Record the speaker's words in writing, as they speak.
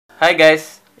Hi guys,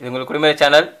 இது உங்களுக்கு குடிமை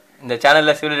சேனல். இந்த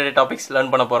சேனல்ல civil related topics learn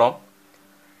பண்ண போறோம்.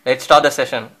 Let's start the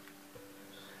session.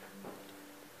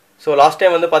 So last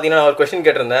time வந்து பாத்தீங்கன்னா நான் ஒரு क्वेश्चन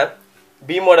கேட்டிருந்தேன்.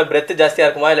 பீமோட breadth ஜாஸ்தியா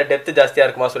இருக்குமா இல்ல depth ஜாஸ்தியா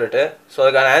இருக்குமா சொல்லிட்டு. சோ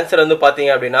அதுக்கான ஆன்சர் வந்து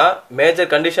பாத்தீங்க அப்படினா மேஜர்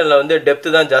கண்டிஷன்ல வந்து depth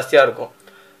தான் ஜாஸ்தியா இருக்கும்.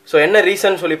 சோ என்ன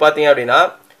ரீசன் சொல்லி பாத்தீங்க அப்படினா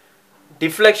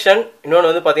டிஃப்ளெக்ஷன்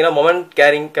இன்னொன்னு வந்து பாத்தீங்கன்னா மொமெண்ட்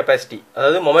கேரிங் கெபாசிட்டி,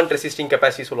 அதாவது மொமெண்ட் ரெசிஸ்டிங்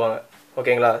கெபாசிட்டி சொல்லுவாங்க.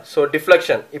 ஓகேங்களா? சோ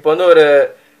டிஃப்ளெக்ஷன் இப்போ வந்து ஒரு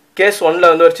கேஸ்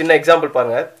 1ல வந்து ஒரு சின்ன எக்ஸாம்பிள்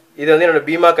பாருங்க. இது வந்து என்னோட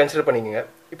பீமா கன்சிடர் பண்ணிக்கங்க.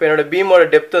 இப்போ என்னோட பீமோட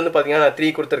டெப்த் வந்து பாத்தீங்கன்னா நான் 3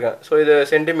 கொடுத்துருக்கேன். ஸோ இது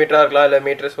சென்டிமீட்டரா இருக்கலாம் இல்லை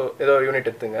மீட்டர், ஸோ ஏதோ ஒரு யூனிட்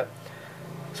எடுத்துங்க.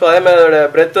 ஸோ அதே மாதிரி அதோட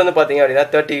பிரெத் வந்து பாத்தீங்க அப்படின்னா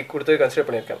 30 கொடுத்து கன்சிடர்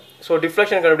பண்ணியிருக்கேன். ஸோ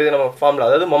டிஃப்ளெக்ஷன் கண்டுபிடிச்சது நம்ம ஃபார்முலா,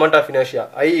 அதாவது moment of inertia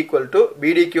I =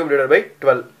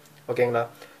 BD3/12. ஓகேங்களா?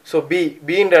 ஸோ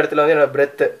பின்ற இடத்துல வந்து என்னோட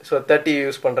பிரெத், ஸோ 30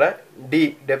 யூஸ் பண்ணுறேன். டி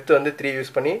டெப்த் வந்து 3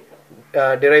 யூஸ் பண்ணி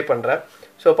டிரைவ் பண்ணுறேன்.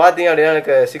 ஸோ பார்த்தீங்க அப்படின்னா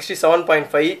எனக்கு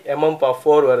 67.5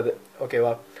 mm/4 வருது.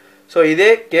 ஓகேவா? ஸோ இதே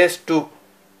கேஸ் 2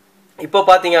 இப்போ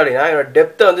பார்த்தீங்க அப்படின்னா என்னோட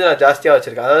டெப்த்தை வந்து நான் ஜாஸ்தியாக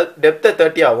வச்சிருக்கேன். அதாவது டெப்த்தை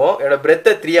 30 ஆகும், என்னோட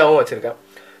பிரெத்தை 3 ஆகவும் வச்சிருக்கேன்.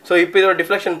 ஸோ இப்போ இதோட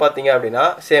டிஃப்ளெக்ஷன் பார்த்தீங்க அப்படின்னா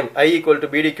சேம் I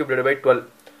 = BD3/12.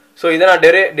 ஸோ இதை நான்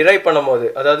டிரைவ் பண்ணும்போது,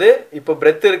 அதாவது இப்போ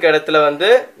பிரெத் இருக்க இடத்துல வந்து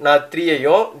நான்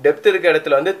 3ஐயும் டெப்த் இருக்க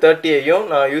இடத்துல வந்து 30ஐயும்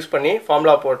நான் யூஸ் பண்ணி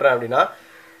ஃபார்முலா போடுறேன் அப்படின்னா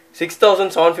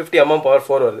 6750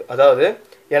 mm/4 வருது. அதாவது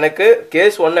எனக்கு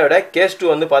கேஸ் 1 விட கேஸ்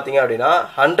 2 வந்து பார்த்தீங்க அப்படின்னா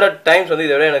 100 டைம்ஸ் வந்து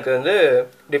இதை விட எனக்கு வந்து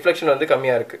டிஃப்ளெக்ஷன் வந்து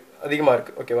கம்மியாக இருக்குது, அதிகமாக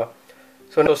இருக்குது. ஓகேவா?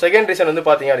 ஸோ செகண்ட் ரீசன் வந்து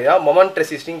பார்த்தீங்க அப்படின்னா moment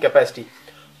resisting capacity.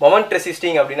 Moment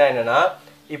resisting அப்படின்னா என்னன்னா,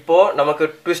 இப்போ நமக்கு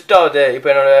ட்விஸ்ட் ஆகுது, இப்போ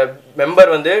என்னோட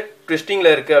மெம்பர் வந்து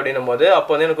ட்விஸ்டிங்கில் இருக்குது அப்படின்னும் போது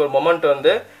அப்போ வந்து எனக்கு ஒரு மொமெண்ட்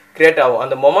வந்து கிரியேட் ஆகும்.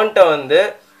 அந்த மொமெண்ட்டை வந்து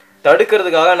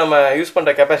தடுக்கிறதுக்காக நம்ம யூஸ்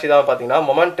பண்ணுற கெப்பாசிட்டி தான் பார்த்தீங்கன்னா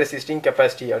மொமெண்ட் ரெசிஸ்டிங்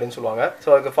கெப்பாசிட்டி அப்படின்னு சொல்லுவாங்க. ஸோ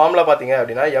அதுக்கு ஃபார்முலா பார்த்தீங்க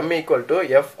அப்படின்னா M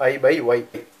 = FI/Y.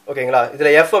 ஓகேங்களா?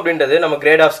 இதில் F அப்படின்றது நம்ம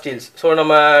கிரேட் ஆஃப் ஸ்டீல்ஸ். ஸோ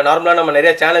நம்ம நார்மலாக நம்ம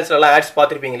நிறைய சேனல்ஸ்லாம் ஆட்ஸ்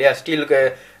பார்த்துருப்பீங்க இல்லையா, ஸ்டீலுக்கு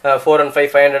 4 and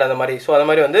 5 500 அந்த மாதிரி. ஸோ அந்த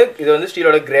மாதிரி வந்து இது வந்து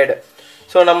ஸ்டீலோட கிரேடு.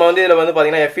 ஸோ நம்ம வந்து இதில் வந்து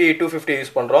பார்த்தீங்கன்னா FE 250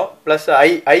 யூஸ் பண்ணுறோம். ப்ளஸ்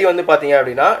I வந்து பார்த்தீங்க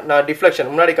அப்படின்னா நான்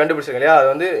டிஃப்ளெக்ஷன் முன்னாடி கண்டுபிடிச்சிருக்கேன் இல்லையா, அதை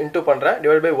வந்து இன்டூ பண்ணுறேன்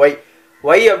 /Y.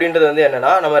 Y அப்படின்றது வந்து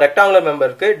என்னன்னா நம்ம ரெக்டாங்குலர்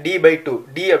மெம்பருக்கு D/2.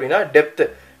 D அப்படின்னா டெப்த்.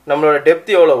 நம்மளோட டெப்த்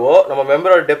எவ்வளவோ, நம்ம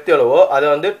மெம்பரோட டெப்த் எவ்வளவோ அதை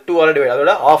வந்து 2ஆல் டிவைட்,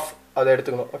 அதோட ஆஃப் அதை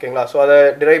எடுத்துக்கணும். ஓகேங்களா? ஸோ அதை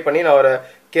டிரைவ் பண்ணி நான் ஒரு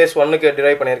கேஸ் 1க்கு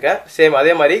டிரைவ் பண்ணியிருக்கேன். சேம்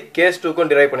அதே மாதிரி கேஸ் 2க்கும்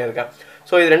டிரைவ் பண்ணியிருக்கேன்.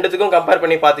 ஸோ இது ரெண்டுத்துக்கும் கம்பேர்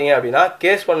பண்ணி பார்த்தீங்க அப்படின்னா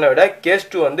கேஸ் 1 விட கேஸ்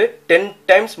 2 வந்து 10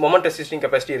 டைம்ஸ் மொமெண்ட் ரெசிஸ்டிங்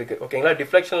கெப்பாசிட்டி இருக்குது. ஓகேங்களா?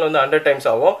 டிஃப்ளெக்ஷனில் வந்து 100 டைம்ஸ்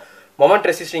ஆகும், மொமெண்ட்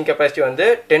ரெசிஸ்டிங் கெப்பாசிட்டி வந்து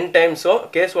 10 டைம்ஸும்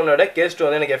கேஸ் 1 விட கேஸ் 2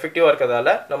 வந்து எனக்கு எஃபெக்டிவாக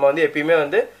இருக்கிறதால நம்ம வந்து எப்பயுமே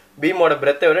வந்து பீமோட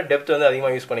பிரெத்தை விட டெப்த் வந்து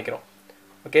அதிகமாக யூஸ் பண்ணிக்கிறோம்.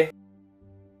 ஓகே,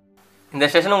 இந்த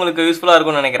செஷன் உங்களுக்கு யூஸ்ஃபுல்லாக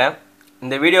இருக்கும்னு நினைக்கிறேன்.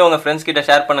 இந்த வீடியோ உங்கள் ஃப்ரெண்ட்ஸ் கிட்ட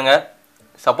ஷேர் பண்ணுங்கள்.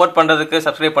 சப்போர்ட் பண்ணுறதுக்கு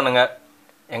சப்ஸ்கிரைப் பண்ணுங்கள்.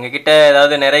 எங்ககிட்ட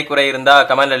ஏதாவது நிறை குறை இருந்தால்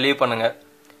கமெண்டில் லீவ் பண்ணுங்கள்.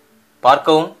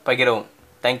 பார்க்கவும் பகிரவும்.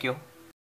 தேங்க்யூ.